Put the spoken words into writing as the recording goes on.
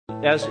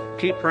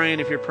keep praying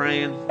if you're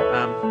praying.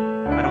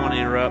 I don't want to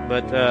interrupt,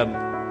 but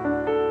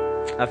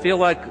I feel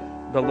like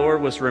the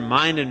Lord was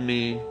reminding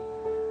me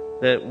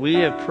that we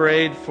have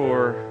prayed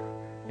for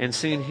and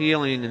seen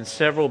healing in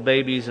several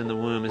babies in the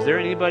womb. Is there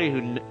anybody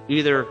who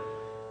either,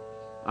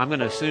 I'm going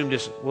to assume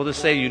we'll just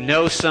say you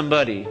know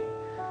somebody,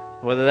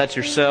 whether that's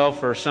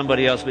yourself or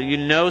somebody else, but you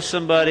know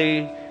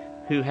somebody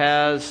who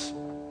has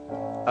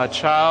a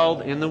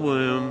child in the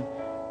womb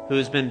who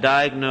has been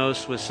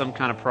diagnosed with some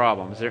kind of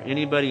problem? Is there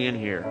anybody in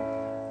here?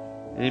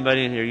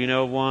 Anybody in here? You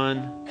know of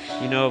one?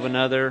 You know of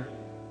another?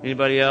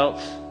 Anybody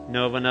else? You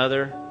know of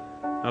another?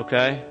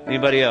 Okay.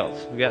 Anybody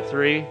else? We got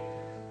 3?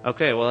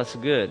 Okay, well that's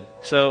good.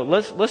 So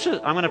let's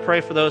just, I'm going to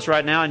pray for those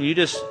right now, and you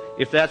just,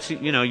 if that's,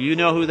 you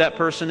know who that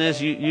person is,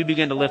 you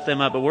begin to lift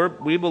them up.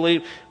 But we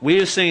believe, we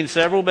have seen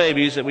several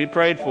babies that we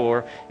prayed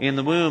for in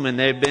the womb, and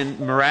they've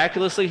been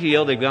miraculously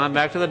healed. They've gone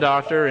back to the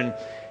doctor and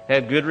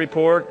had good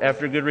report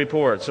after good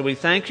report. So we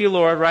thank you,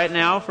 Lord, right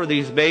now for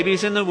these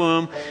babies in the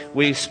womb.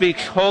 We speak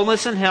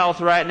wholeness and health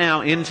right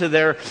now into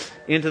the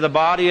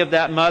body of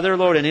that mother,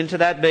 Lord, and into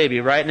that baby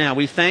right now.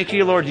 We thank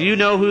you, Lord. You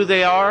know who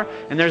they are,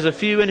 and there's a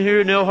few in here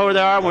who know who they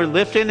are. We're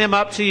lifting them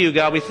up to you,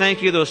 God. We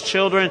thank you. Those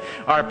children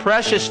are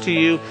precious to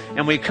you,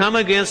 and we come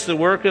against the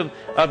work of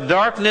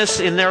darkness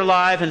in their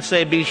life and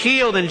say, be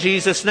healed in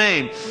Jesus'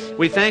 name.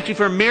 We thank you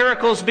for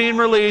miracles being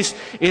released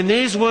in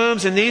these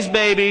wombs and these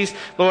babies,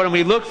 Lord, and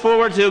we look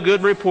forward to a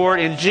good report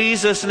in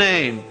Jesus'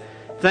 name.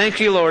 Thank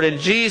you, Lord, in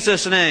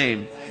Jesus'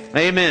 name.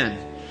 Amen.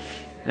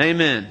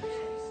 Amen.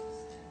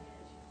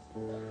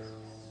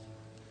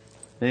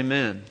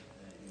 Amen.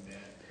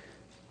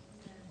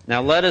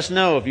 Now let us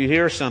know if you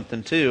hear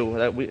something too,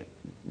 that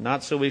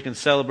not so we can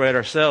celebrate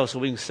ourselves, so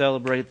we can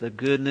celebrate the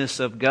goodness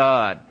of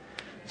God,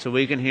 so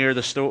we can hear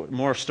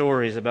more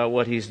stories about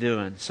what He's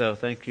doing. So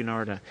thank you,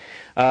 Narda.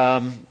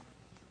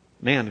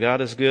 Man,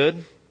 God is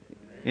good.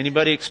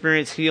 Anybody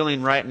experience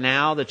healing right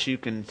now that you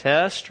can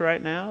test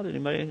right now? Did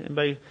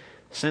anybody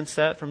sense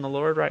that from the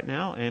Lord right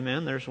now?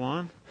 Amen. There's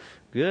one.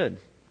 Good.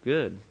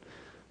 Thank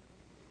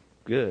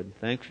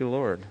you,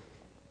 Lord.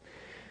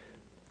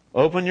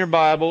 Open your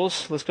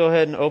Bibles. Let's go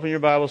ahead and open your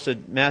Bibles to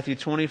Matthew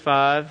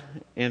 25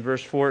 and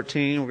verse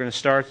 14. We're going to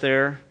start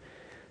there.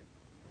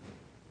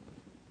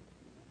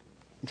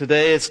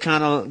 Today it's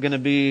kind of going to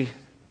be,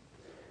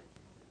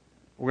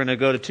 we're going to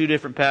go to 2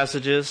 different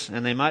passages,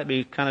 and they might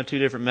be kind of 2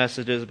 different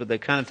messages, but they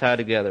kind of tie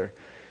together.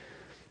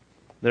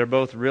 They're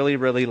both really,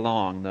 really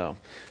long, though.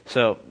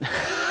 So,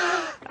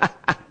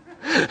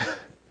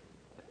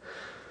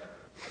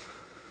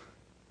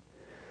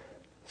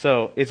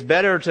 it's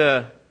better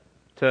to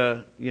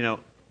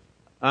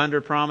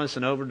under promise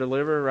and over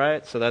deliver,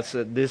 right? So this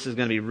is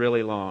going to be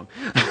really long.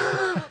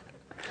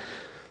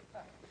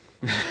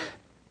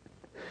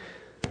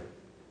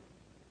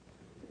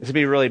 This will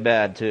be really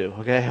bad too.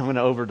 Okay, I'm going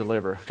to over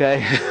deliver.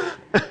 Okay,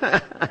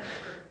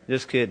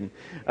 just kidding.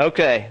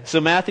 Okay, so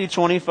Matthew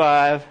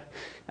 25.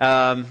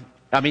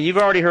 You've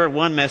already heard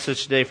one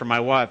message today from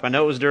my wife. I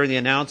know it was during the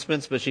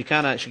announcements, but she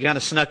kind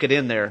of snuck it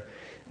in there.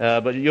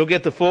 But you'll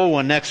get the full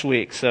one next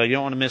week, so you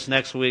don't want to miss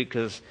next week,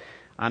 because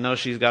I know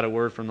she's got a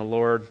word from the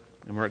Lord,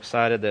 and we're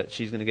excited that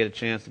she's going to get a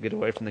chance to get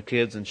away from the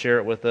kids and share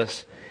it with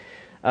us.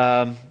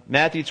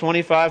 Matthew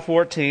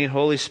 25:14,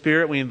 Holy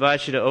Spirit, we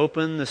invite you to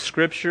open the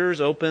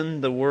Scriptures, open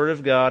the Word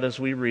of God as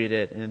we read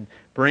it, and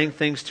bring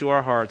things to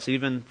our hearts,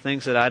 even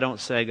things that I don't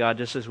say, God,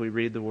 just as we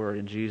read the Word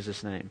in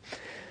Jesus' name.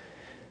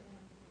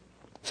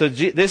 So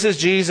this is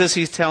Jesus.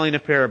 He's telling a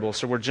parable.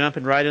 So we're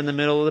jumping right in the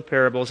middle of the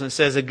parables. And it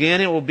says,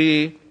 again, it will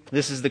be,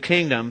 this is the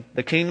kingdom.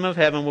 The kingdom of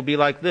heaven will be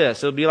like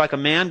this. It will be like a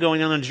man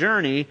going on a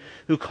journey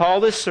who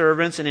called his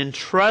servants and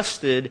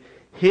entrusted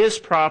his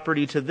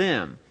property to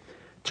them.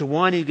 To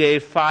one he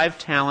gave 5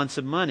 talents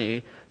of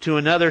money, to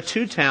another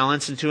 2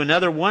 talents, and to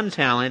another 1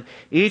 talent,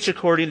 each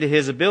according to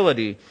his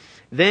ability.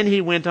 Then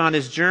he went on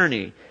his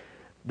journey.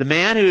 The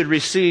man who had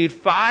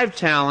received 5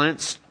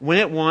 talents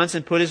went at once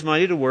and put his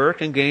money to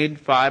work and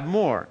gained 5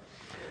 more.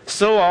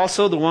 So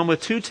also the one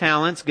with 2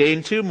 talents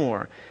gained 2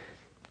 more.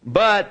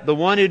 But the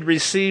one who had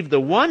received the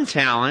 1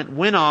 talent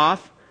went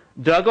off,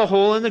 dug a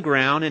hole in the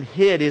ground, and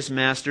hid his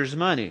master's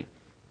money.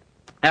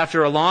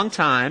 After a long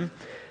time,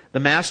 the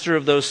master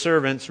of those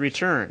servants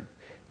returned.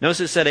 Notice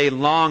it said a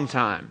long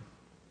time.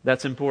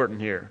 That's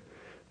important here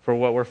for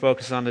what we're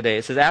focused on today.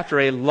 It says, after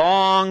a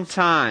long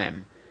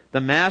time,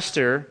 the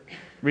master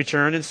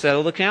returned and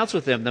settled accounts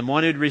with them. The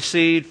one who'd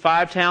received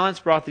 5 talents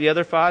brought the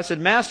other 5,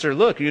 said, Master,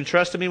 look, you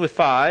entrusted me with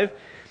 5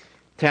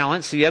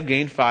 talents, so you have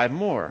gained 5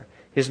 more.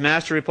 His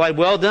master replied,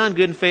 Well done,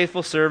 good and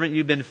faithful servant.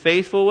 You've been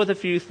faithful with a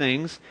few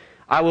things.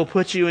 I will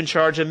put you in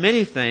charge of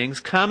many things.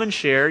 Come and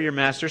share your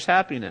master's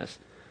happiness.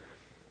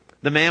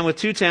 The man with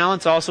 2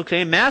 talents also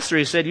came. Master,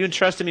 he said, you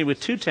entrusted me with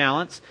 2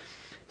 talents,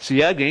 so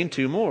you have gained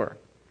 2 more.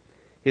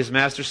 His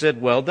master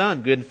said, Well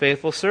done, good and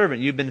faithful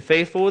servant. You've been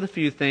faithful with a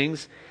few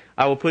things.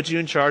 I will put you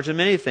in charge of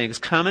many things.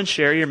 Come and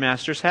share your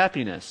master's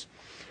happiness.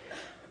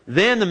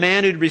 Then the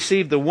man who'd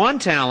received the 1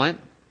 talent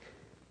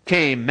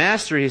came.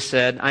 Master, he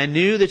said, I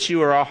knew that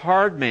you are a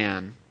hard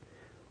man,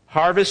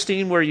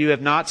 harvesting where you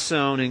have not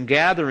sown, and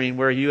gathering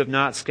where you have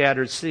not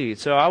scattered seed.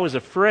 So I was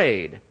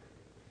afraid.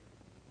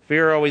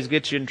 Fear always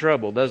gets you in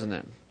trouble, doesn't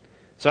it?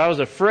 So I was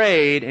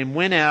afraid and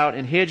went out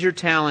and hid your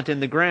talent in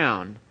the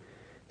ground.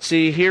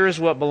 See, here is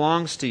what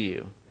belongs to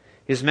you.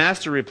 His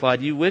master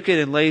replied, you wicked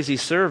and lazy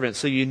servant,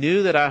 so you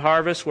knew that I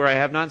harvest where I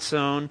have not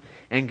sown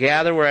and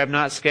gather where I have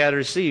not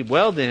scattered seed.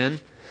 Well then,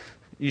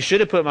 you should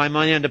have put my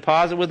money on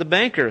deposit with the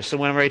banker, so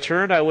when I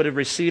returned I would have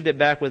received it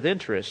back with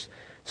interest.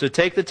 So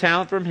take the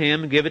talent from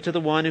him and give it to the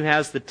one who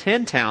has the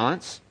 10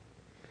 talents.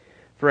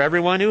 For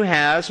everyone who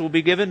has will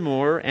be given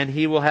more, and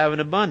he will have an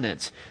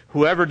abundance.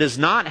 Whoever does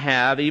not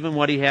have, even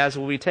what he has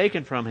will be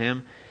taken from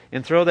him.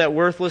 And throw that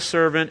worthless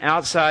servant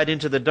outside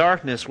into the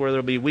darkness where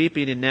there will be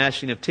weeping and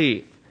gnashing of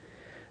teeth.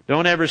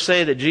 Don't ever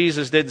say that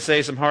Jesus didn't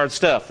say some hard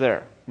stuff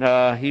there.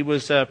 He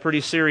was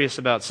pretty serious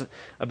about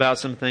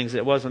some things.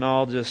 It wasn't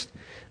all just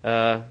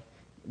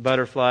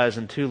butterflies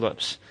and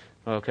tulips.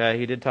 Okay,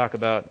 he did talk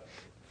about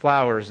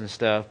flowers and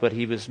stuff, but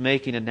he was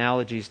making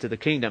analogies to the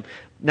kingdom.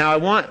 Now,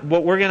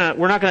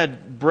 we're not gonna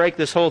break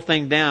this whole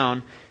thing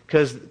down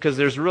because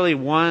there's really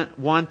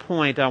one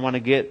point I want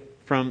to get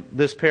from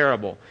this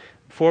parable.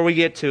 Before we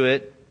get to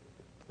it,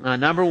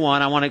 number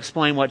one, I want to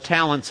explain what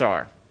talents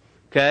are.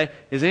 Okay?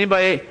 Is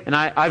anybody, and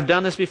I've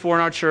done this before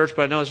in our church,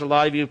 but I know there's a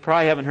lot of you who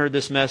probably haven't heard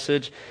this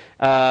message.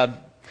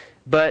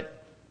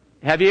 But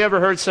have you ever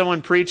heard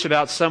someone preach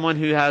about someone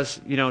who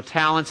has,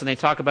 talents, and they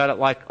talk about it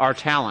like our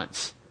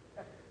talents?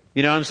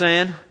 You know what I'm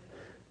saying?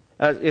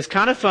 It's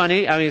kind of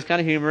funny. I mean, it's kind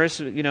of humorous.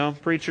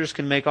 Preachers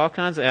can make all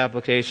kinds of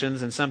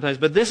applications, and sometimes,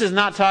 but this is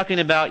not talking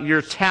about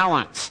your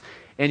talents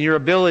and your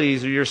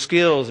abilities or your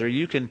skills, or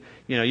you can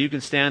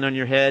stand on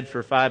your head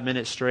for 5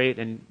 minutes straight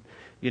and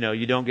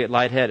you don't get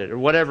lightheaded, or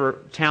whatever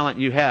talent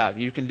you have.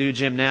 You can do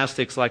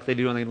gymnastics like they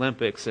do in the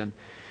Olympics, and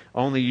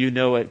only you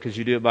know it because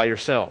you do it by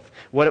yourself.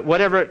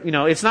 Whatever,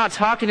 it's not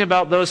talking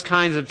about those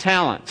kinds of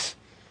talents.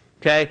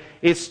 Okay?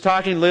 It's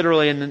talking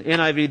literally, and the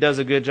NIV does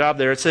a good job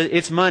there.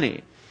 It's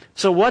money.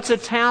 So what's a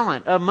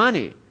talent of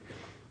money?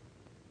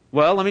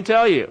 Well, let me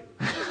tell you.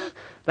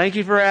 Thank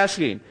you for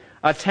asking.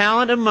 A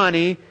talent of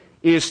money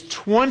is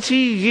 20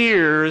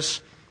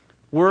 years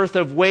worth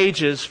of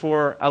wages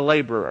for a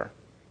laborer.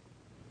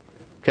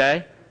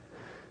 Okay?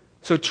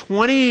 So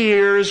 20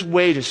 years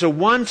wages. So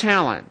one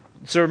talent.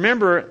 So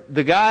remember,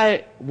 the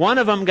guy, one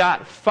of them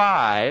got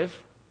 5.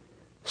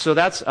 So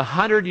that's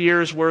 100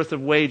 years worth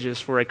of wages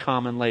for a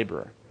common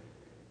laborer.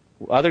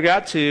 The other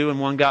got 2 and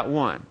one got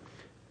 1.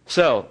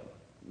 So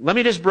let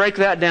me just break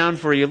that down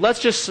for you. Let's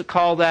just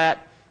call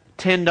that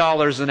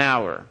 $10 an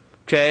hour.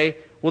 Okay?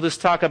 We'll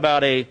just talk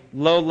about a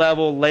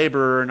low-level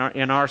laborer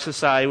in our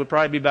society. It would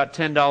probably be about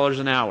 $10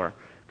 an hour.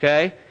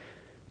 Okay?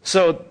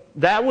 So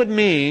that would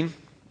mean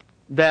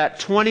that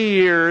 20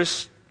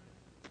 years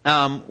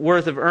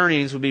worth of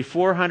earnings would be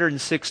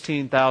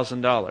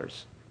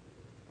 $416,000.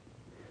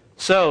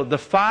 So the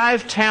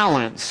 5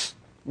 talents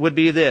would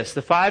be this.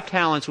 The 5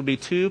 talents would be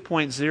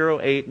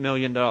 $2.08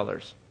 million.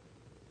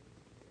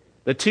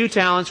 The 2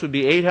 talents would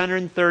be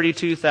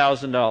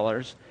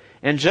 $832,000.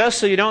 And just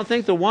so you don't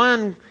think the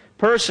one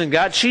person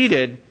got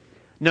cheated,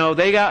 no,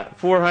 they got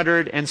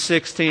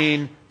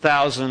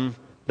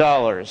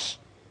 $416,000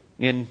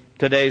 in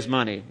today's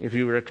money, if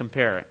you were to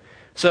compare it.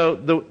 So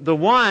the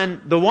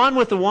one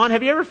with the one,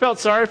 have you ever felt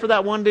sorry for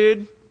that one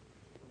dude?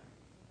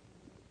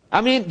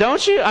 I mean,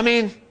 don't you? I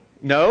mean,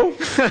 no?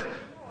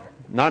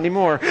 Not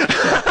anymore.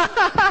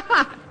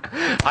 I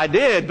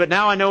did, but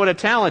now I know what a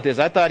talent is.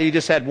 I thought he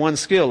just had one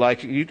skill,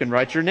 like you can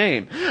write your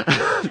name.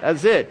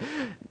 That's it.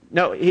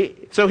 No,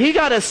 so he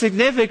got a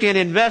significant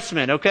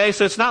investment, okay?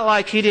 So it's not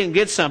like he didn't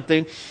get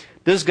something.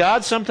 Does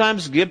God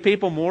sometimes give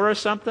people more or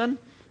something?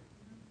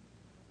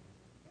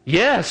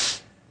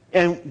 Yes.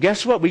 And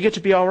guess what? We get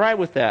to be all right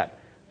with that.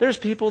 There's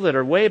people that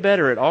are way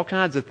better at all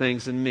kinds of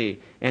things than me,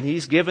 and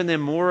He's given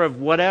them more of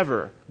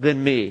whatever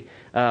than me.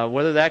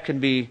 Whether that can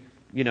be,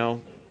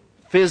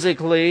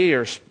 physically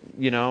or,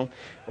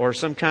 or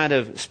some kind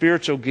of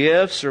spiritual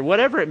gifts or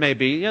whatever it may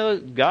be.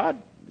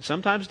 God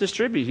sometimes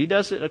distributes. He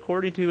does it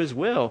according to His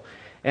will.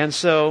 And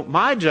so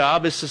my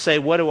job is to say,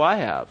 what do I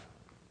have?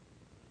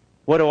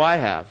 What do I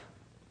have?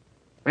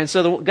 And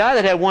so the guy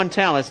that had 1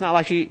 talent, it's not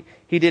like he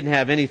didn't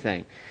have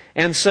anything.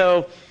 And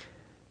so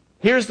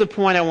here's the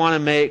point I want to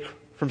make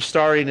from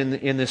starting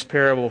in this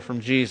parable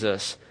from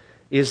Jesus,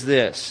 is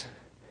this.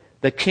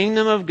 The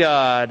kingdom of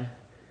God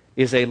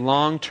is a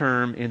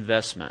long-term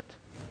investment.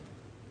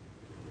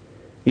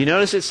 You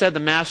notice it said the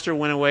master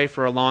went away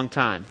for a long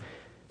time.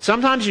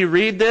 Sometimes you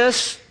read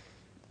this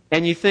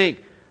and you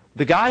think,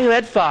 the guy who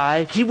had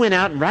 5, he went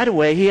out and right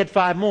away he had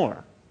 5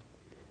 more.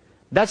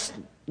 That's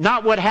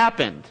not what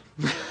happened.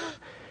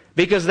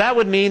 Because that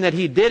would mean that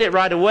he did it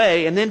right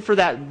away, and then for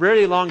that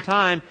really long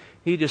time,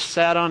 he just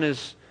sat on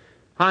his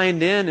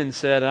hind end and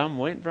said, I'm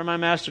waiting for my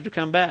master to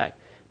come back.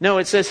 No,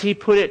 it says he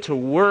put it to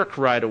work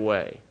right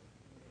away.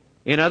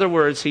 In other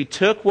words, he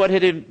took what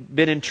had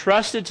been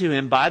entrusted to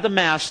him by the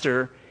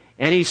master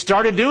And he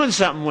started doing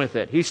something with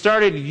it. He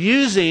started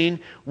using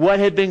what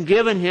had been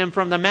given him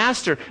from the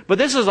master. But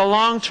this is a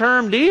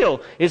long-term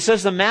deal. It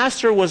says the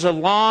master was a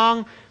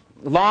long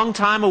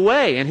time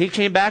away, and he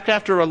came back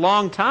after a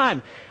long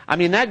time. I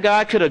mean, that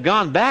guy could have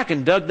gone back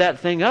and dug that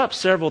thing up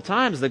several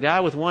times, the guy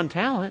with 1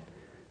 talent.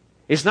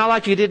 It's not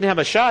like he didn't have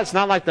a shot. It's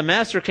not like the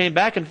master came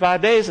back in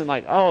 5 days and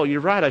like, oh,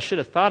 you're right, I should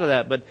have thought of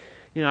that. But,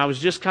 I was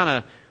just kind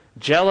of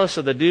jealous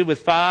of the dude with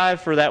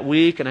 5 for that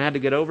week, and I had to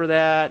get over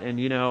that. And,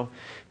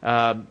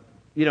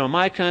 in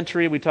my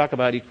country, we talk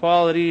about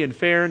equality and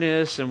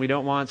fairness, and we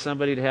don't want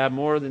somebody to have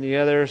more than the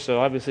other. So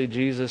obviously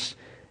Jesus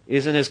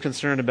isn't as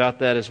concerned about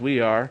that as we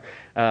are.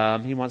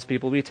 He wants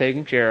people to be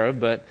taken care of,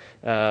 but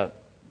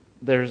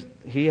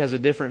he has a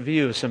different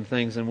view of some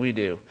things than we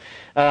do.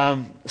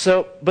 But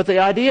the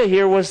idea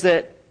here was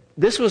that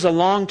this was a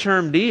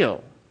long-term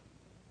deal.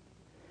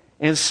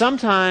 And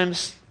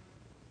sometimes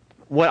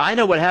what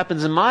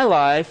happens in my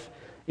life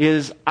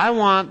is I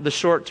want the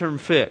short-term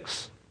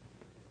fix,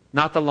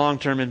 not the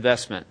long-term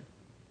investment.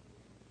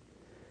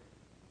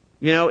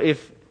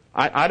 If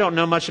I don't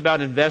know much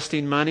about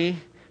investing money,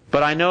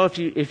 but I know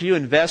if you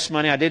invest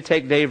money, I did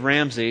take Dave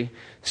Ramsey,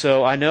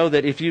 so I know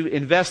that if you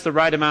invest the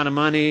right amount of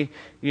money,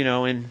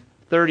 in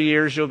 30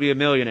 years you'll be a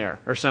millionaire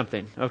or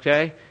something,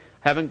 okay?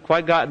 Haven't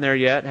quite gotten there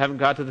yet, haven't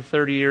got to the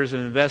 30 years of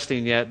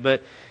investing yet,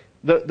 but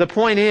the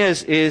point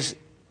is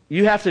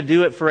you have to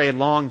do it for a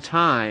long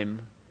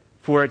time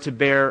for it to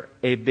bear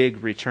a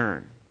big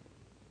return.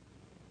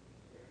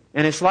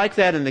 And it's like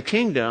that in the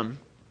kingdom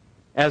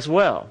as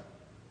well.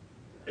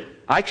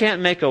 I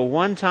can't make a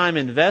one-time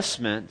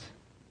investment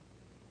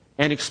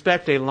and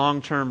expect a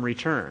long-term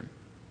return.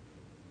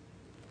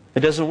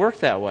 It doesn't work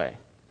that way.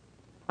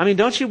 I mean,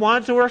 don't you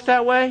want it to work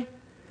that way?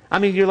 I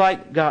mean, you're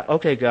like, God,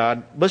 okay,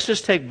 God, let's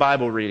just take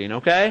Bible reading,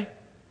 okay?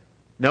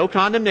 No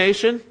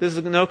condemnation. This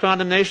is the no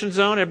condemnation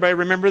zone. Everybody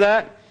remember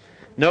that?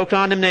 No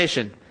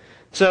condemnation.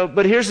 So,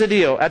 but here's the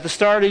deal. At the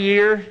start of the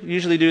year,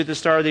 usually do at the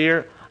start of the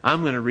year,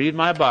 I'm going to read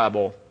my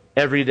Bible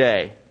every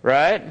day,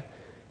 right?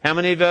 How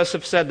many of us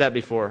have said that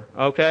before?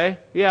 Okay?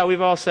 Yeah,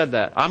 we've all said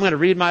that. I'm going to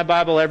read my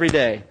Bible every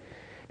day.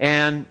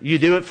 And you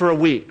do it for a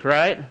week,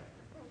 right?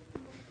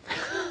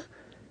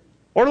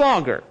 Or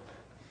longer.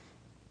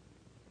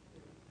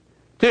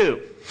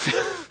 2.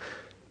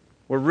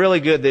 We're really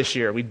good this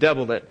year. We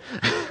doubled it.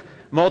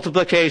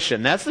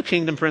 Multiplication. That's the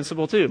kingdom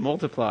principle too.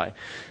 Multiply.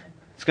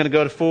 It's going to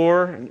go to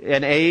 4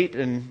 and 8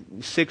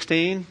 and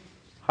 16.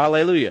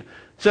 Hallelujah.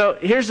 So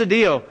here's the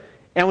deal.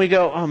 And we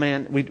go, oh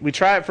man, we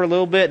try it for a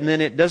little bit and then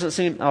it doesn't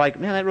seem like,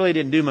 man, that really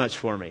didn't do much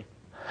for me.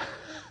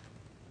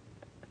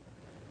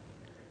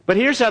 But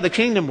here's how the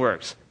kingdom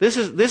works. This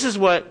is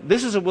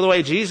the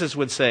way Jesus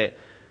would say it.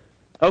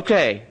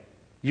 Okay,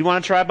 you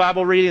want to try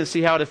Bible reading and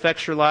see how it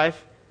affects your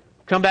life?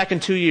 Come back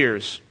in 2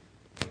 years.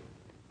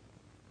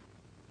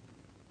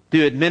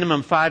 Do it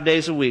minimum 5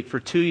 days a week for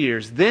 2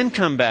 years. Then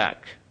come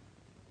back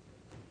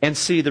and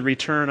see the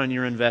return on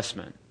your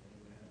investment.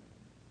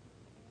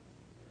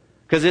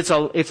 Because it's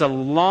a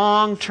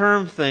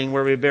long-term thing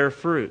where we bear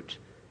fruit.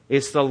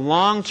 It's the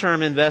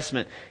long-term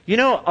investment.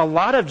 A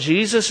lot of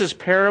Jesus'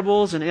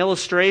 parables and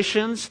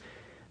illustrations,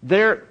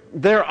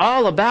 they're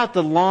all about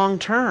the long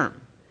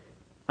term.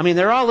 I mean,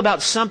 they're all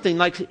about something.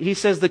 Like he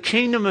says, the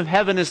kingdom of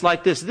heaven is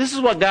like this. This is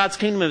what God's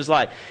kingdom is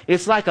like.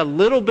 It's like a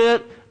little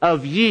bit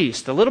of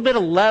yeast, a little bit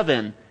of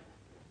leaven,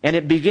 and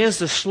it begins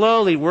to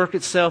slowly work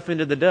itself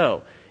into the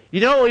dough.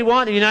 You know what we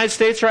want in the United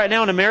States right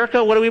now in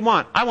America? What do we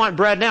want? I want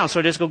bread now, so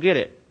I just go get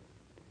it.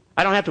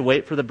 I don't have to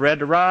wait for the bread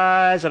to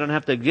rise. I don't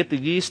have to get the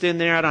yeast in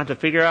there. I don't have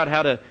to figure out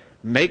how to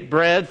make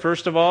bread,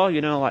 first of all.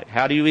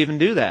 How do you even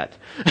do that?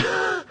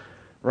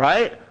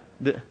 Right?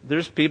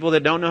 There's people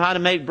that don't know how to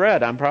make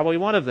bread. I'm probably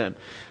one of them.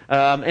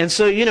 And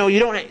so,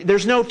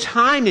 there's no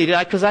time needed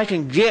because I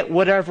can get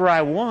whatever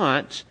I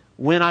want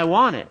when I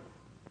want it.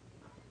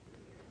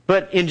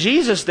 But in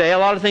Jesus' day, a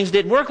lot of things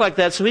didn't work like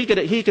that. So he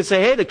could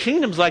say, hey, the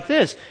kingdom's like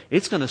this.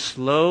 It's going to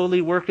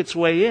slowly work its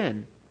way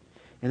in.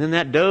 And then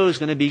that dough is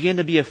going to begin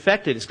to be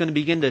affected. It's going to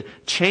begin to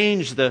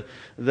change the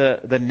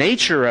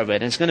nature of it.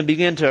 And it's going to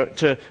begin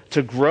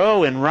to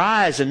grow and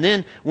rise. And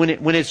then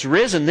when it's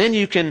risen, then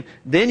you can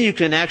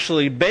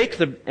actually bake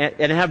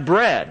and have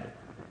bread.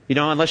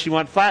 Unless you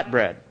want flat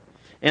bread.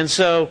 And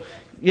so,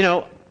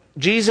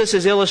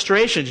 Jesus'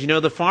 illustrations,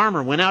 the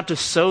farmer went out to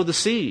sow the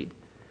seed.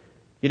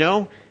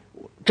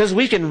 Because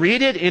we can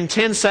read it in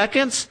 10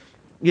 seconds.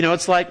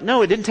 It's like,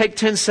 no, it didn't take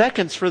 10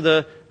 seconds for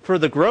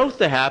the growth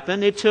to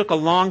happen. It took a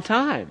long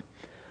time.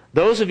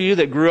 Those of you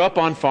that grew up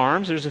on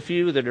farms, there's a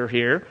few that are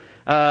here,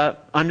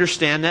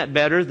 understand that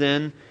better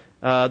than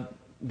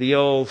the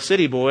old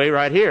city boy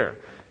right here.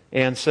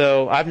 And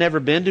so I've never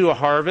been to a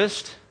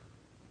harvest.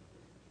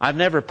 I've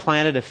never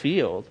planted a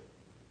field.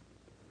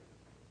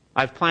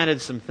 I've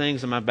planted some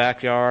things in my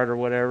backyard or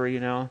whatever,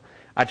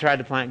 I tried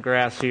to plant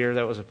grass here.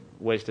 That was a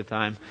waste of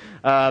time.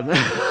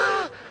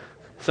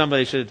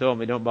 Somebody should have told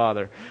me, don't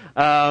bother.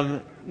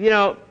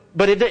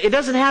 But it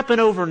doesn't happen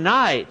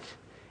overnight.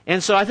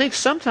 And so I think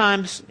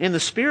sometimes in the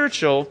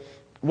spiritual,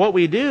 what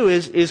we do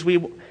is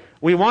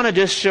We want to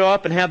just show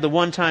up and have the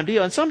one-time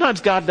deal. And sometimes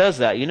God does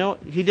that.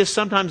 He just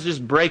sometimes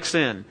just breaks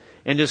in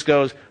and just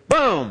goes,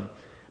 boom.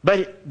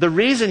 But the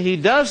reason He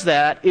does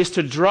that is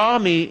to draw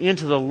me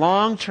into the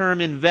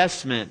long-term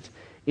investment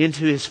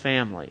into His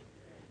family,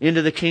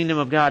 into the kingdom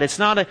of God. It's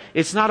not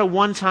a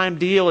one-time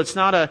deal. It's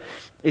not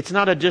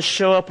a just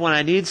show up when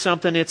I need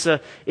something. This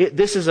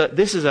is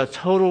a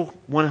total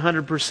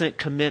 100%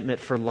 commitment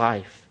for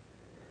life.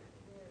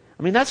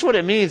 I mean, that's what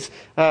it means.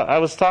 I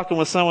was talking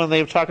with someone,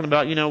 they were talking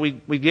about,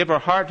 we give our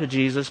heart to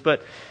Jesus,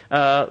 but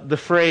the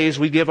phrase,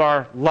 we give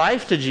our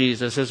life to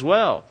Jesus as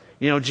well.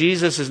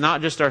 Jesus is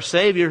not just our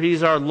Savior,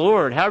 He's our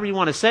Lord. However you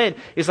want to say it,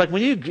 it's like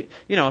when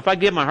if I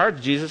give my heart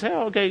to Jesus, hey,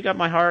 okay, you got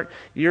my heart,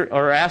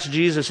 or ask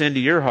Jesus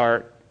into your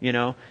heart,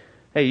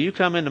 hey, you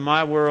come into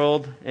my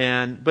world,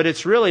 but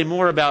it's really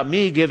more about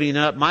me giving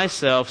up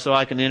myself so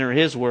I can enter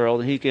His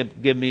world and He can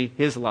give me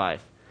His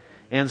life.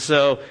 And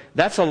so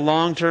that's a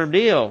long-term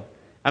deal.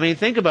 I mean,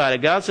 think about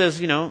it. God says,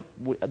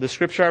 the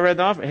scripture I read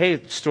off,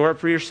 hey, store up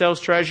for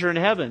yourselves treasure in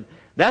heaven.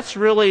 That's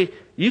really,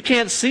 you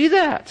can't see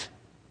that.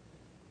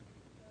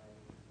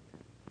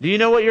 Do you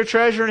know what your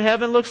treasure in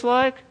heaven looks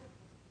like?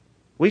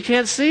 We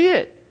can't see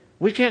it.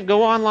 We can't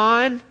go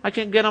online. I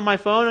can't get on my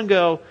phone and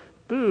go,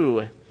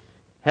 boo,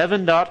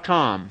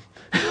 heaven.com.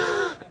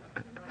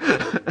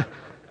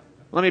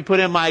 Let me put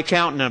in my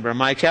account number.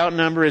 My account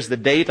number is the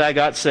date I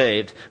got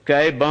saved.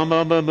 Okay, boom,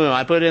 boom, boom, boom.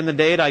 I put in the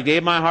date. I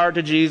gave my heart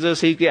to Jesus.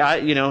 He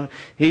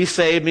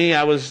saved me.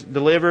 I was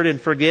delivered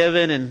and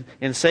forgiven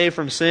and saved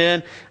from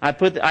sin. I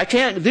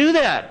can't do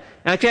that.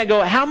 And I can't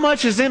go, how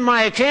much is in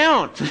my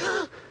account?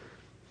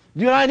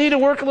 Do I need to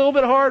work a little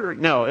bit harder?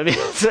 No. I mean,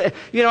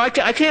 I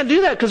can't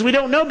do that because we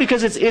don't know,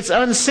 because it's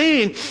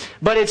unseen.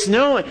 But it's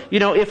known.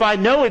 If I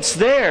know it's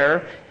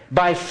there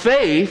by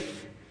faith,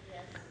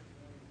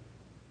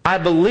 I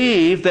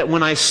believe that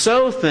when I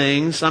sow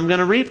things, I'm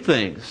going to reap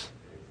things.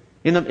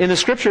 In the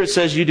scripture it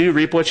says you do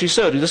reap what you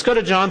sow. Let's go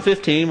to John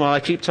 15 while I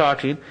keep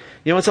talking.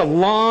 It's a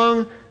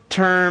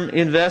long-term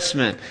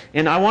investment.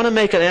 And I want to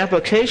make an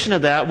application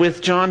of that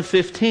with John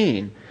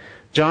 15.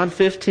 John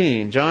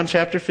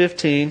chapter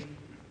 15.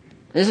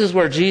 This is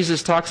where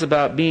Jesus talks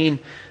about being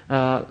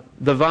the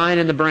vine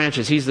and the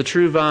branches. He's the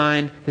true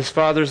vine, His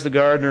Father's the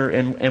gardener,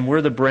 and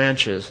we're the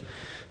branches.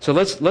 So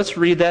let's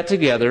read that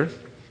together.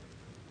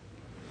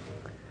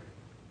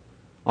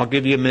 I'll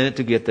give you a minute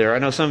to get there. I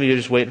know some of you are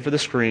just waiting for the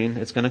screen.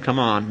 It's going to come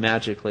on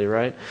magically,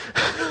 right?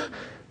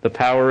 The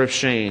power of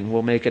Shane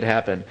will make it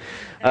happen.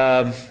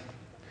 John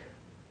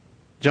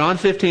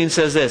 15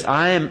 says this,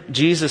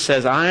 Jesus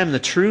says, I am the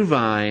true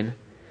vine,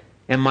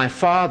 and my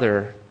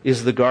Father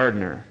is the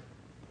gardener.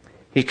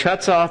 He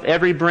cuts off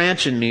every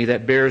branch in me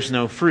that bears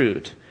no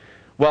fruit,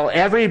 while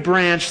every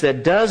branch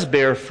that does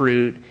bear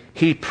fruit,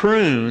 He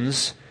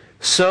prunes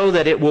so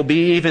that it will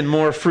be even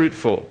more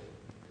fruitful.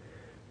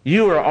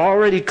 You are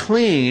already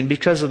clean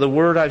because of the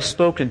word I've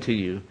spoken to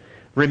you.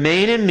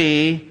 Remain in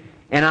me,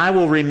 and I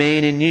will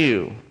remain in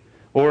you.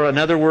 Or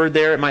another word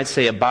there, it might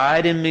say,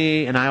 abide in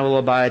me, and I will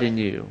abide in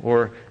you.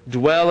 Or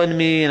dwell in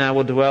me, and I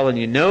will dwell in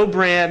you. No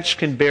branch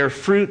can bear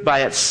fruit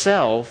by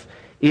itself.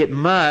 It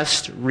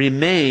must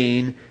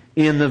remain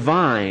in the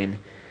vine.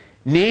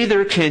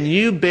 Neither can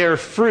you bear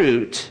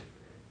fruit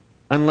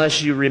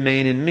unless you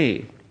remain in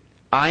me.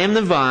 I am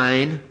the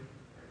vine,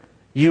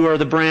 you are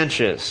the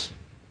branches.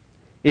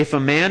 If a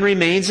man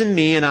remains in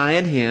me and I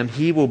in him,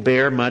 he will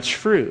bear much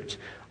fruit.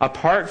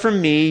 Apart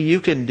from me, you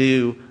can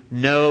do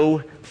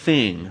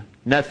nothing.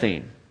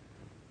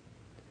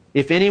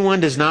 If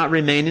anyone does not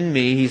remain in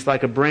me, he's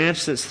like a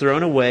branch that's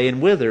thrown away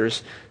and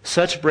withers.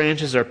 Such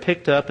branches are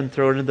picked up and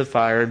thrown into the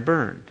fire and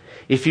burned.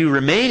 If you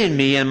remain in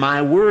me and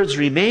my words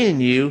remain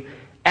in you,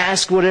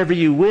 ask whatever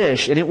you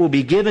wish, and it will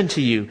be given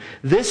to you.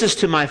 This is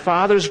to my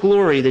Father's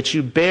glory, that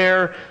you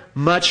bear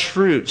much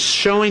fruit,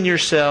 showing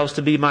yourselves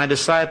to be my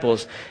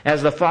disciples.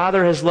 As the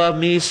Father has loved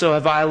me, so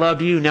have I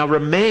loved you. Now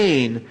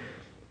remain,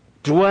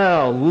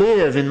 dwell,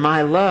 live in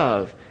my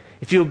love.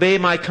 If you obey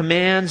my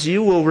commands,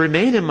 you will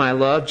remain in my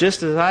love,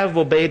 just as I have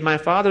obeyed my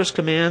Father's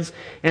commands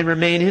and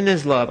remain in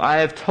His love. I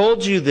have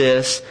told you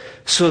this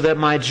so that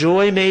my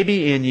joy may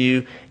be in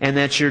you and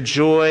that your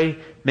joy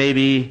may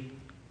be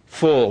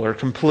full or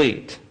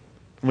complete.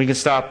 We can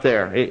stop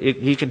there.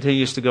 He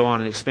continues to go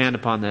on and expand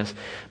upon this.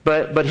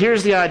 But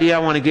here's the idea I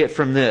want to get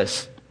from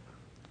this.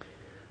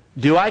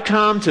 Do I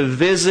come to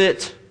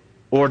visit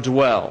or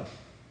dwell?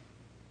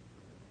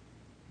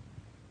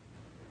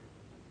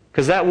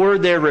 Because that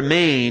word there,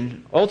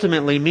 remain,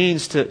 ultimately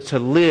means to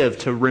live,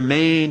 to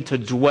remain, to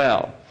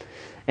dwell.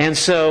 And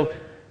so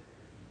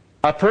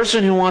a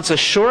person who wants a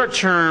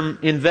short-term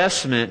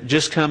investment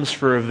just comes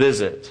for a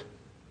visit.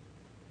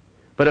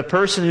 But a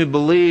person who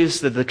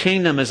believes that the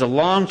kingdom is a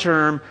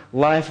long-term,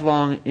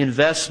 lifelong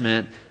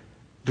investment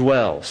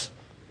dwells.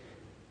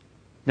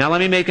 Now let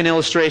me make an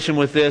illustration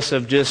with this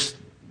of just,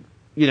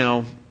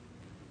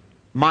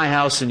 my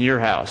house and your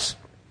house.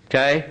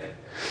 Okay?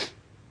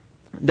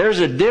 There's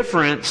a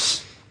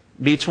difference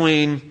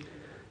between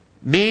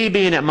me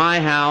being at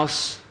my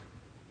house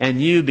and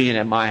you being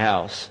at my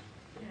house.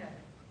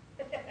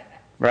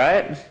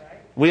 Right?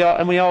 we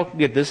all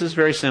get this. Is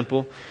very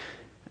simple.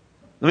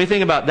 Let me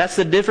think about it. That's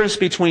the difference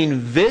between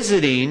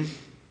visiting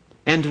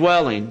and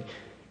dwelling.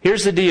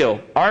 Here's the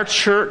deal. Our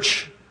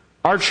church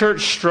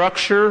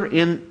structure,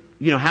 in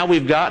how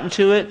we've gotten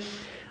to it,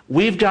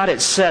 we've got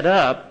it set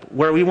up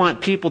where we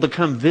want people to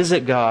come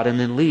visit God and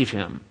then leave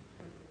Him.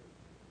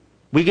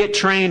 We get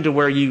trained to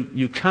where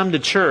you come to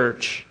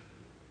church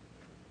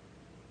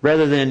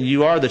rather than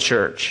you are the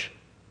church.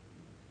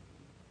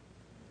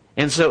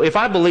 And so if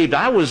I believed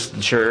I was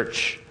the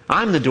church,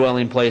 I'm the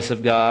dwelling place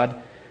of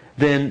God,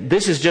 then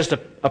this is just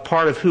a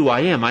part of who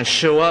I am. I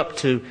show up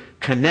to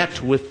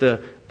connect with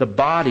the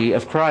body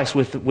of Christ,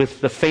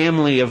 with the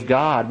family of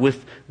God,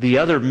 with the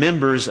other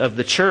members of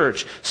the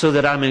church, so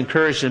that I'm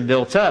encouraged and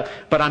built up.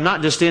 But I'm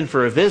not just in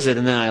for a visit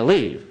and then I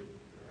leave.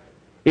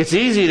 It's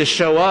easy to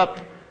show up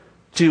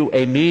to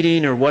a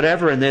meeting or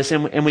whatever in this,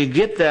 and we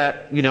get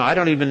that, I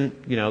don't even,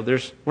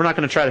 we're not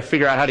going to try to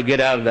figure out how to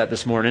get out of that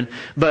this morning,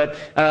 but,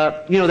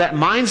 that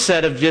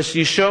mindset of just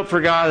you show up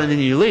for God and then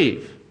you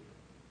leave.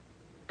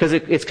 Because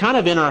it's kind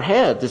of in our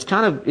heads. It's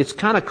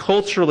kind of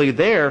culturally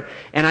there,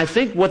 and I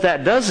think what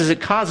that does is it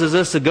causes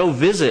us to go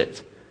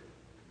visit.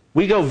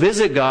 We go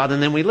visit God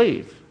and then we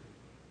leave.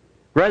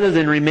 Rather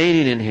than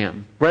remaining in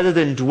Him. Rather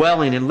than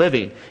dwelling and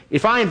living.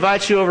 If I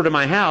invite you over to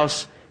my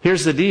house,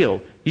 here's the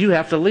deal. You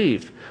have to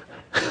leave.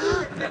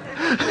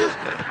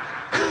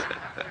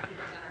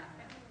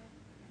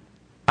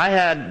 I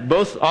had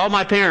all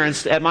my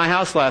parents at my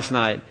house last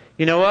night.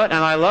 You know what?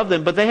 And I love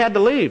them, but they had to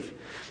leave.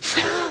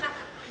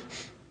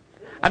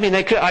 I mean,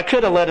 I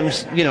could have let them,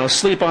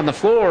 sleep on the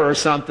floor or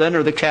something,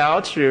 or the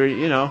couch,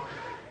 or,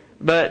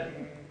 but,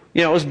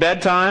 it was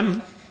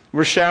bedtime.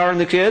 We're showering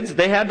the kids.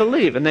 They had to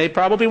leave, and they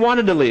probably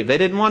wanted to leave. They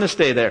didn't want to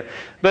stay there.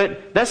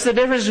 But that's the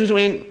difference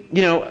between,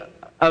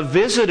 a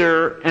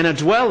visitor and a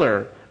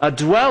dweller. A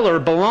dweller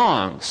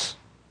belongs.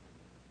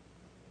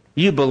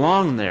 You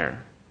belong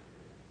there.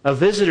 A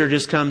visitor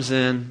just comes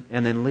in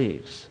and then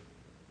leaves.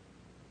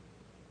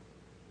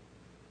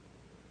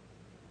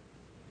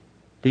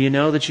 Do you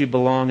know that you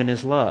belong in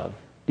His love?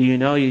 Do you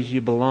know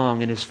you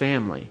belong in His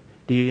family?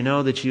 Do you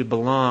know that you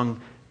belong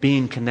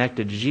being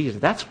connected to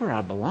Jesus? That's where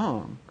I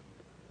belong.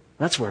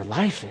 That's where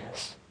life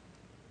is.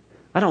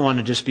 I don't want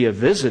to just be a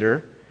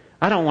visitor.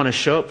 I don't want to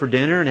show up for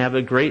dinner and have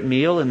a great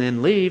meal and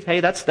then leave.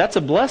 Hey, that's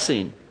a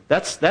blessing.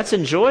 That's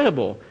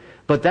enjoyable.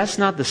 But that's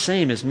not the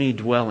same as me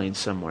dwelling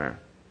somewhere.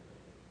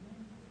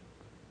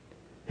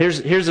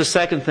 Here's the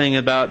second thing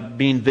about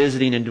being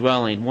visiting and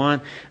dwelling.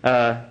 One,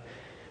 a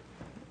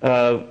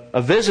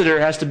visitor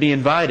has to be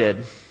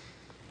invited.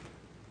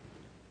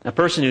 A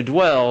person who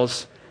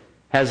dwells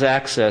has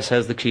access,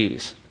 has the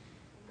keys.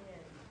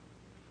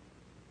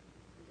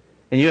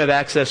 And you have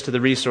access to the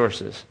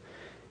resources.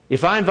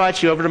 If I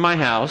invite you over to my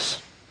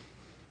house,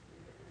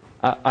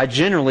 I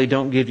generally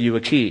don't give you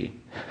a key.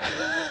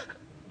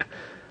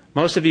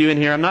 Most of you in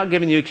here, I'm not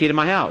giving you a key to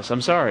my house.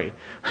 I'm sorry.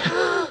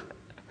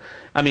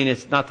 I mean,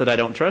 it's not that I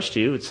don't trust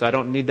you. I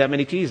don't need that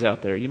many keys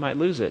out there. You might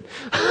lose it.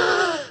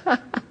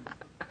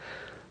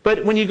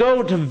 But when you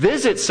go to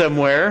visit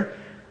somewhere,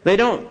 they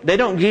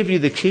don't give you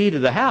the key to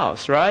the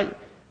house, right?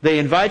 They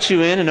invite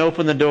you in and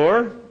open the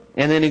door,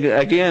 and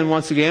then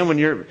once again, when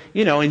you're,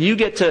 and you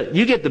get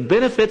the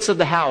benefits of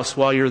the house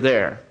while you're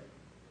there.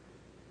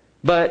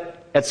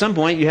 But at some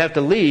point, you have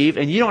to leave,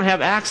 and you don't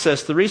have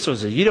access to the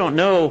resources. You don't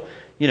know,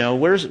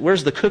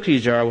 where's the cookie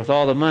jar with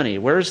all the money?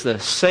 Where's the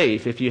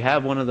safe if you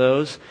have one of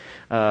those?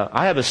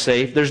 I have a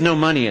safe. There's no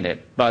money in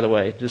it, by the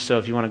way, just so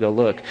if you want to go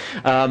look.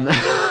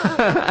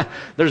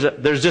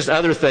 There's just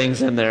other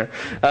things in there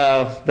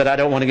that I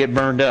don't want to get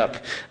burned up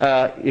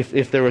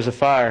if there was a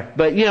fire.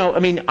 But,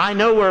 I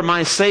know where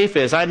my safe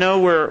is. I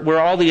know where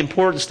all the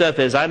important stuff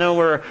is. I know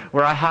where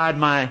I hide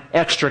my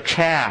extra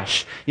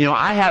cash.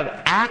 I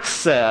have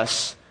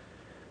access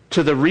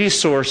to the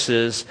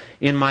resources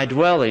in my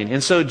dwelling.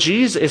 And so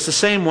Jesus, it's the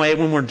same way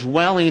when we're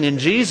dwelling in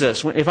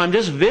Jesus. If I'm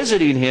just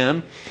visiting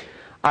Him,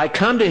 I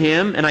come to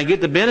Him and I get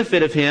the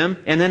benefit of Him,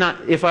 and then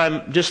if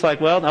I'm just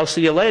like, well, I'll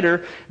see you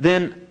later,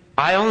 then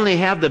I only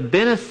have the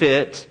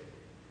benefit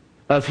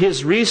of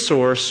His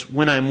resource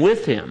when I'm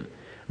with Him.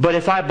 But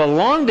if I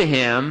belong to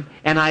Him,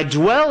 and I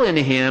dwell in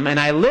Him, and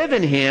I live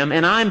in Him,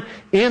 and I'm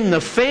in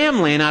the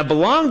family, and I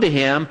belong to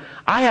Him,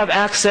 I have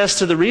access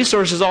to the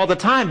resources all the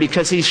time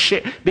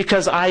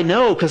because I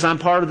know, because I'm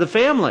part of the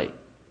family.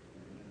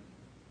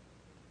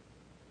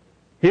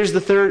 Here's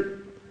the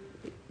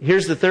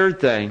third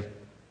thing.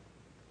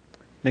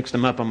 Mixed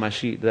them up on my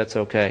sheet, but that's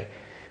okay.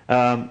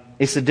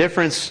 It's the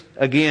difference,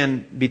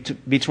 again,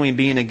 between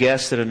being a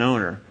guest and an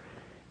owner.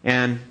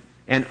 And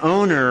an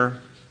owner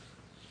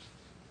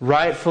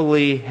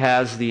rightfully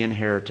has the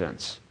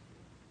inheritance.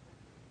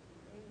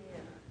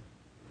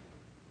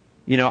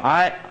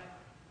 I'm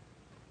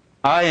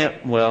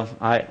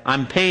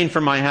paying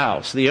for my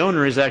house. The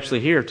owner is actually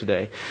here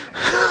today.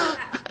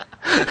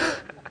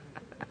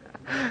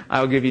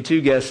 I'll give you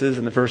 2 guesses,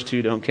 and the first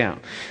 2 don't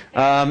count.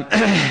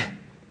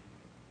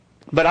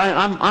 But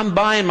I'm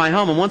buying my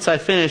home, and once I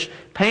finish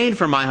paying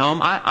for my home,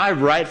 I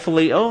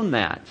rightfully own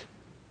that.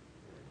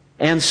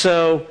 And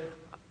so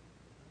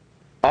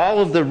all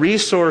of the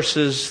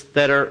resources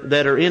that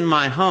are in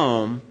my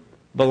home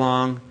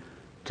belong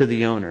to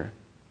the owner.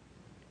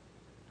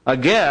 A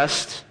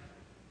guest,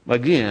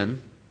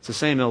 again, it's the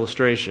same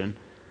illustration.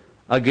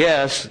 A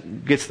guest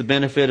gets the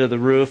benefit of the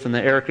roof and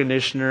the air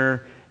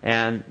conditioner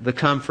and the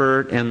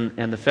comfort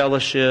and the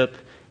fellowship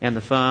and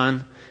the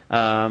fun.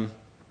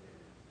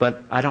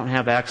 But I don't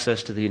have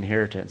access to the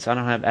inheritance. I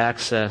don't have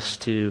access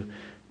to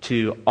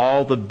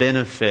all the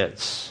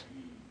benefits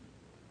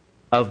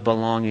of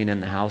belonging in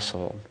the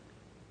household.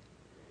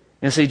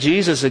 And see,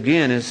 Jesus,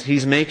 again,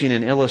 he's making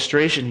an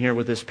illustration here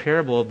with this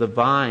parable of the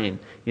vine.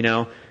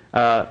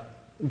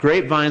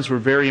 Grapevines were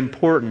very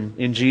important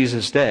in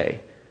Jesus'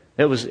 day.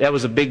 That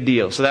was a big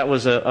deal. So that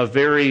was a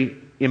very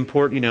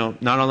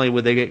important, not only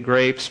would they get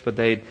grapes, but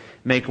they'd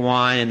make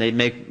wine and they'd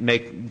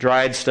make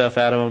dried stuff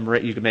out of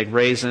them. You could make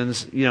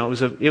raisins.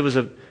 It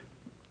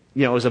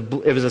was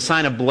a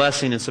sign of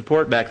blessing and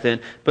support back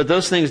then. But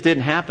those things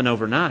didn't happen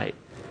overnight.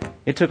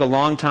 It took a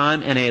long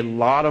time and a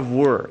lot of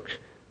work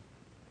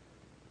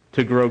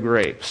to grow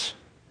grapes.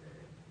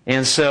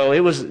 And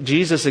so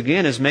Jesus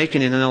again is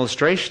making an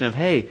illustration of,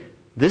 hey,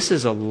 this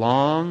is a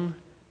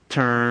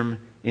long-term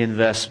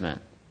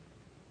investment.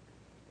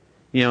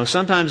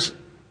 Sometimes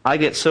I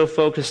get so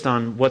focused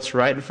on what's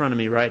right in front of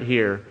me right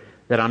here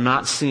that I'm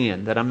not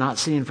seeing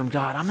from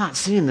God. I'm not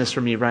seeing this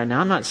from you right now.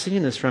 I'm not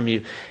seeing this from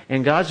you.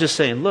 And God's just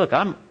saying, look,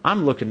 I'm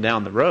looking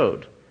down the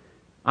road.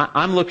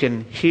 I'm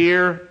looking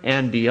here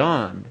and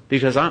beyond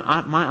because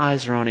my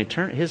eyes are on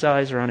eternity. His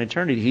eyes are on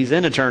eternity. He's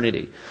in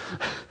eternity.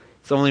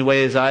 It's the only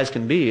way His eyes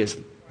can be is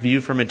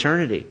viewed from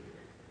eternity.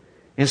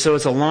 And so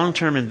it's a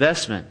long-term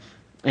investment.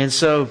 And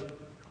so,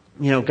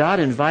 God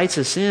invites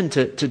us in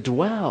to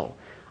dwell.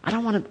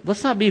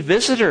 Let's not be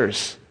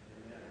visitors.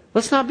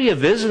 Let's not be a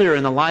visitor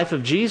in the life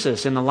of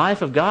Jesus, in the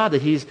life of God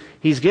that He's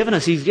given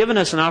us. He's given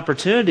us an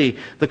opportunity.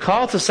 The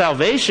call to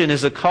salvation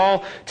is a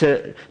call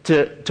to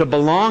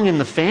belong in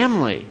the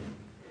family.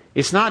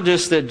 It's not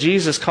just that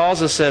Jesus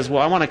calls us, says,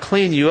 well, I want to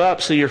clean you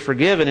up so you're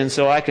forgiven and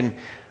so I can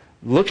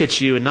look at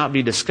you and not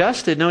be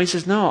disgusted. No, He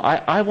says, no,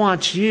 I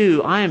want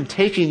you. I am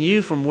taking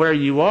you from where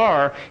you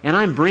are and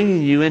I'm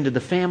bringing you into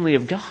the family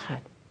of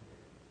God.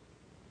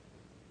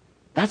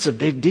 That's a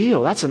big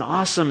deal. That's an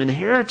awesome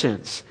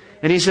inheritance.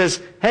 And He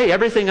says, hey,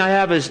 everything I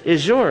have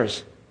is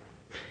yours.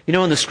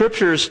 In the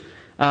Scriptures,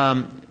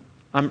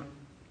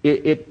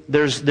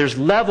 there's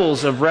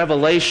levels of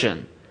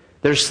revelation.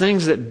 There's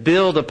things that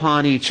build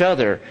upon each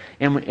other.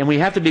 And we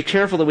have to be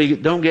careful that we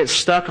don't get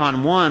stuck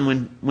on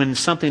one when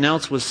something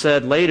else was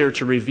said later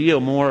to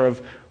reveal more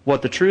of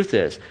what the truth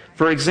is.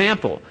 For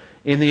example,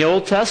 in the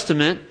Old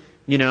Testament,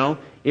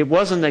 it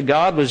wasn't that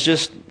God was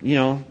just,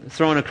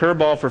 throwing a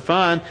curveball for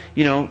fun.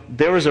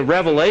 There was a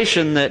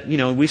revelation that,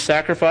 we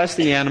sacrifice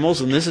the animals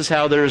and this is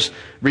how there's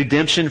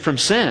redemption from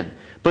sin.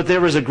 But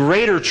there was a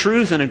greater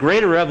truth and a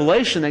greater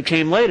revelation that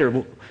came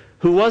later.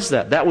 Who was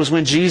that? That was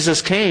when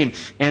Jesus came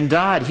and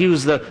died. He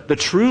was the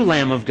true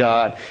Lamb of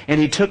God. And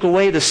He took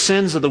away the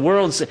sins of the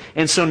world.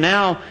 And so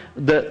now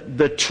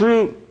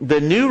the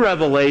new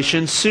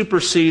revelation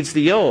supersedes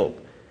the old.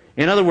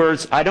 In other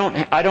words,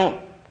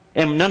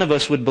 and none of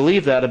us would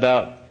believe that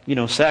about,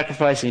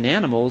 sacrificing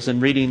animals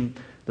and reading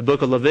the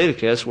book of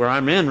Leviticus, where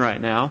I'm in right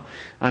now.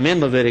 I'm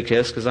in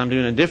Leviticus because I'm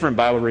doing a different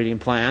Bible reading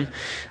plan.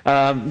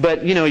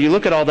 But, you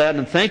look at all that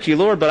and thank you,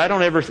 Lord, but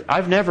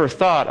I've never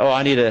thought,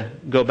 I need to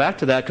go back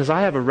to that because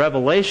I have a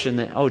revelation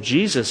that,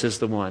 Jesus is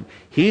the one.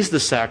 He's the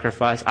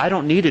sacrifice. I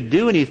don't need to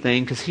do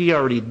anything because He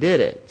already did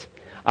it.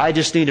 I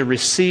just need to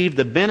receive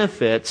the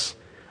benefits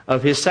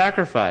of His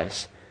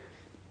sacrifice.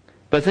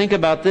 But think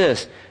about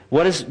this.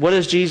 What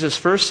does Jesus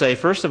first say?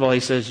 First of all,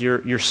 He says,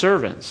 you're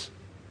servants.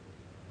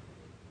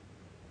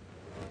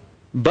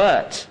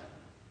 But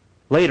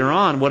later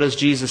on, what does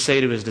Jesus say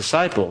to His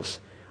disciples?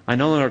 I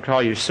no longer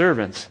call you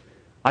servants.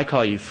 I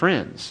call you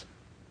friends.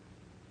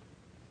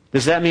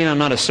 Does that mean I'm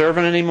not a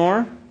servant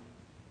anymore?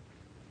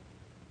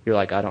 You're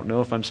like, I don't know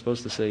if I'm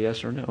supposed to say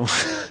yes or no.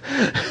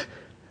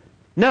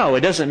 No,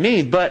 it doesn't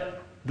mean.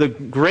 But the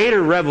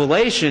greater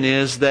revelation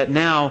is that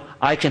now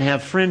I can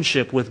have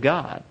friendship with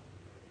God.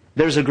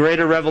 There's a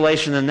greater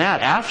revelation than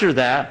that. After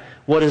that,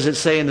 what does it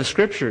say in the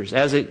Scriptures?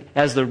 As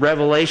the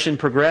revelation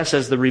progresses,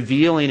 as the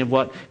revealing of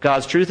what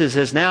God's truth is,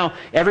 says now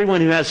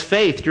everyone who has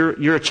faith,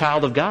 you're a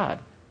child of God.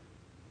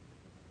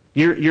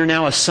 You're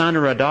now a son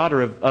or a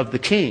daughter of the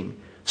King.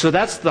 So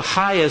that's the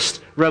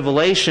highest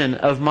revelation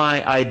of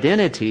my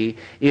identity,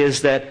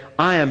 is that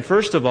I am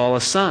first of all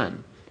a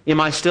son. Am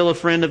I still a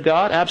friend of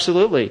God?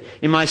 Absolutely.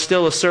 Am I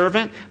still a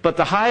servant? But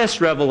the highest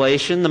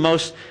revelation, the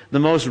most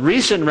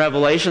recent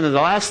revelation, and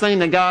the last thing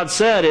that God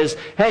said is,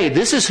 hey,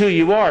 this is who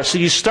you are. So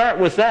you start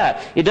with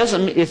that.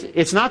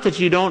 It's not that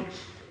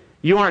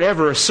you aren't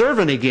ever a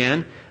servant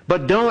again,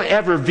 but don't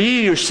ever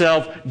view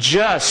yourself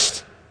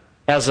just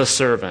as a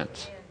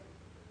servant.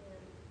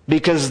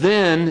 Because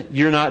then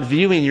you're not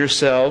viewing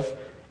yourself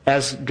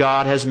as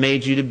God has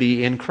made you to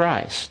be in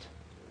Christ.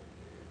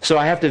 So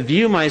I have to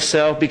view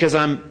myself because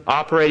I'm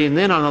operating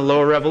then on a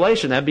lower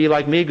revelation. That'd be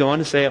like me going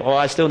to say,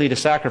 I still need a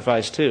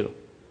sacrifice too.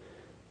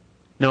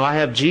 No, I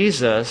have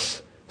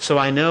Jesus so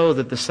I know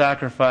that the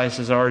sacrifice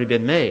has already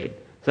been made.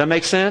 Does that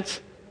make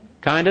sense?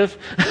 Kind of?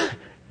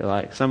 You're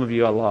like, some of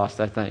you are lost,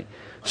 I think.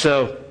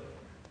 So,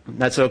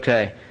 that's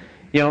okay.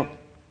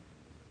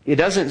 It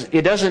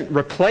doesn't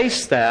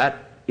replace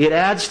that. It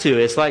adds to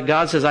it. It's like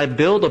God says, I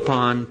build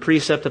upon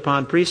precept.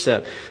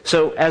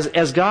 So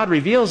as God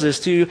reveals this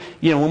to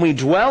you, when we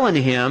dwell in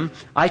Him,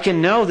 I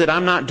can know that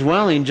I'm not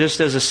dwelling just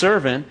as a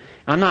servant.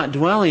 I'm not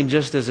dwelling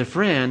just as a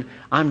friend.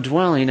 I'm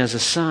dwelling as a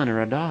son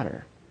or a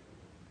daughter.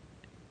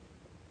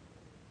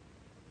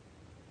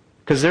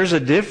 Because there's a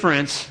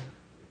difference,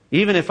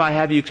 even if I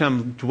have you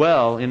come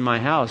dwell in my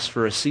house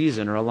for a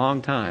season or a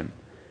long time.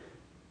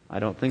 I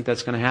don't think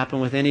that's going to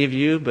happen with any of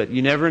you, but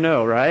you never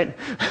know, right?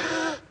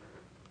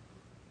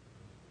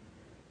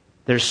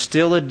 There's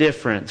still a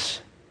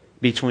difference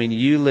between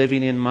you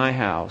living in my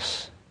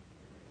house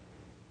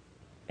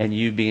and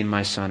you being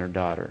my son or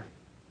daughter.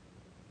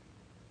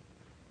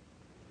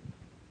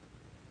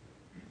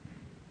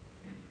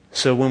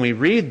 So when we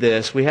read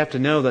this, we have to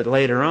know that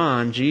later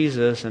on,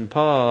 Jesus and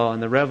Paul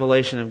and the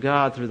revelation of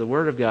God through the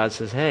Word of God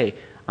says, hey,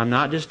 I'm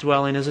not just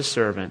dwelling as a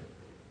servant.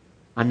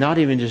 I'm not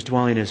even just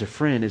dwelling as a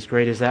friend, as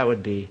great as that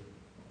would be.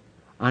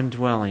 I'm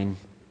dwelling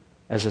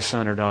as a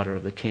son or daughter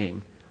of the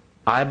King.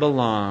 I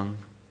belong.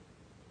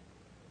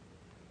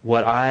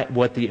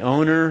 What the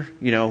owner,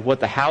 what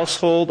the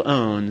household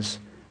owns,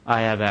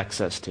 I have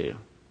access to.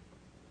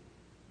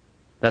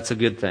 That's a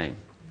good thing.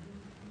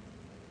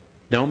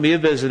 Don't be a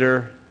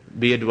visitor,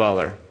 be a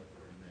dweller.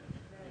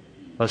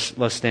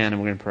 Let's stand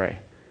and we're going to pray.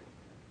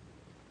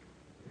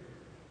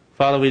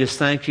 Father, we just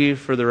thank you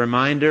for the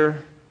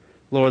reminder,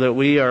 Lord, that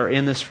we are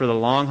in this for the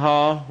long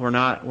haul. We're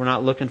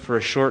not looking for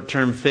a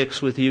short-term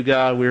fix with you,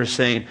 God. We're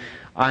saying,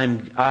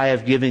 I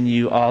have given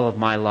you all of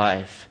my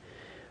life.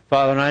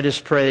 Father, and I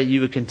just pray that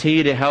you would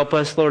continue to help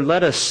us. Lord,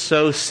 let us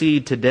sow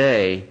seed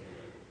today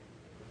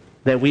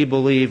that we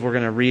believe we're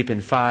going to reap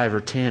in 5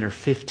 or 10 or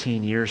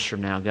 15 years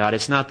from now, God.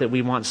 It's not that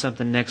we want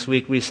something next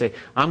week. We say,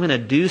 I'm going to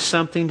do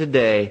something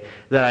today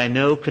that I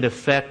know could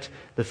affect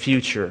the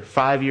future.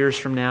 5 years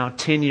from now,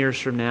 10 years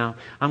from now.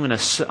 I'm going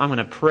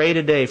to pray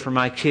today for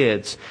my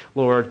kids,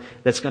 Lord,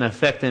 that's going to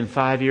affect them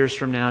 5 years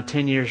from now,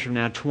 10 years from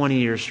now, 20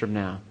 years from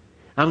now.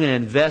 I'm going to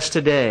invest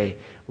today,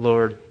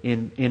 Lord,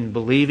 in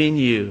believing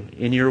you,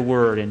 in your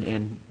word,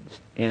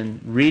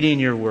 and reading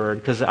your word,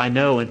 because I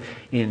know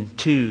in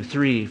 2,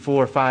 3,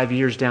 4, 5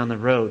 years down the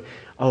road,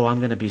 I'm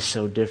going to be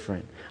so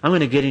different. I'm going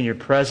to get in your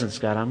presence,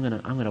 God. I'm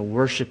going to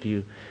worship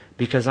you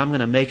because I'm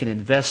going to make an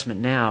investment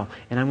now,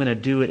 and I'm going to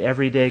do it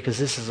every day because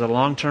this is a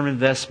long-term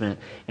investment.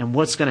 And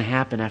what's going to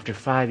happen after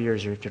 5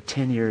 years or after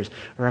 10 years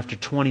or after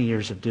 20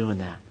 years of doing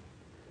that?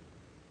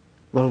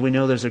 Lord, we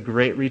know there's a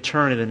great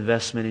return of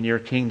investment in your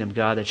kingdom,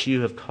 God, that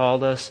you have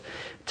called us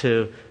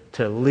to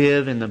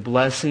live in the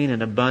blessing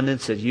and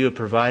abundance that you have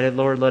provided.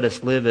 Lord, let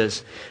us live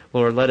as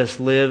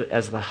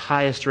the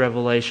highest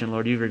revelation.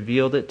 Lord, you've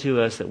revealed it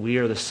to us that we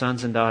are the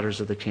sons and daughters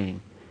of the King.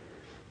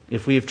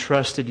 If we have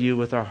trusted you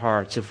with our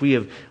hearts, if we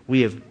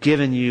have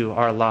given you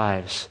our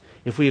lives,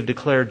 if we have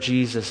declared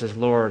Jesus as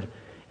Lord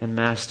and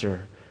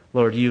Master,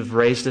 Lord, you've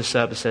raised us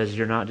up and says,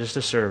 you're not just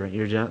a servant,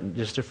 you're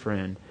just a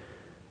friend.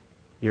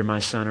 You're my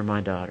son or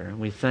my daughter. And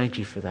we thank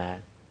you for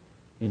that.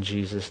 In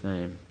Jesus'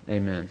 name,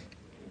 amen.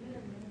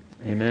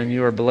 Amen.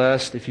 You are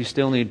blessed. If you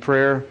still need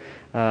prayer,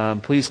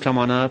 please come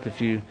on up. If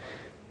you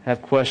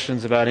have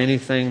questions about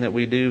anything that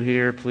we do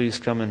here, please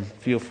come and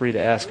feel free to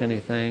ask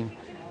anything.